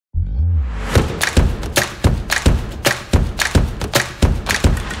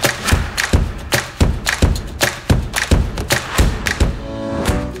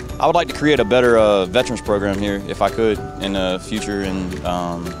I would like to create a better veterans program here if I could in the future, and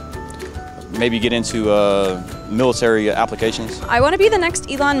maybe get into military applications. I want to be the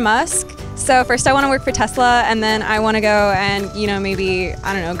next Elon Musk. So first I want to work for Tesla, and then I want to go and, maybe,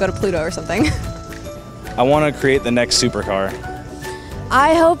 I don't know, go to Pluto or something. I want to create the next supercar.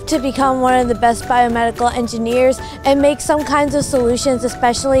 I hope to become one of the best biomedical engineers and make some kinds of solutions,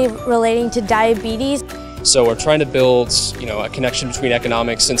 especially relating to diabetes. So we're trying to build, a connection between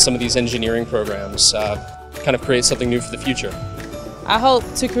economics and some of these engineering programs, kind of create something new for the future. I hope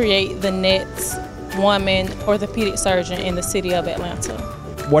to create the next woman orthopedic surgeon in the city of Atlanta.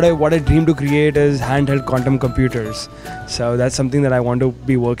 What I dream to create is handheld quantum computers. So that's something that I want to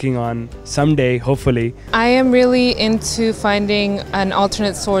be working on someday, hopefully. I am really into finding an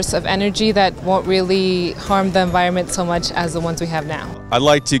alternate source of energy that won't really harm the environment so much as the ones we have now. I'd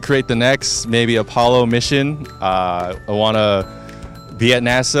like to create the next, maybe Apollo mission. I want to be at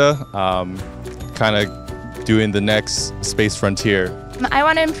NASA, kind of doing the next space frontier. I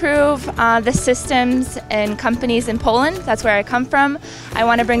want to improve the systems and companies in Poland. That's where I come from. I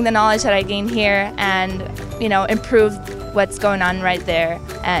want to bring the knowledge that I gain here and, improve what's going on right there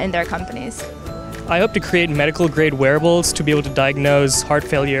in their companies. I hope to create medical-grade wearables to be able to diagnose heart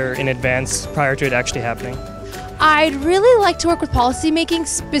failure in advance prior to it actually happening. I'd really like to work with policymaking,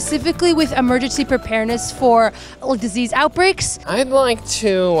 specifically with emergency preparedness for disease outbreaks. I'd like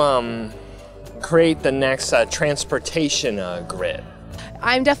to create the next transportation grid.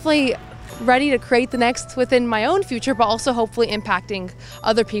 I'm definitely ready to create the next within my own future, but also hopefully impacting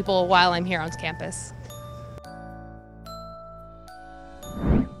other people while I'm here on campus.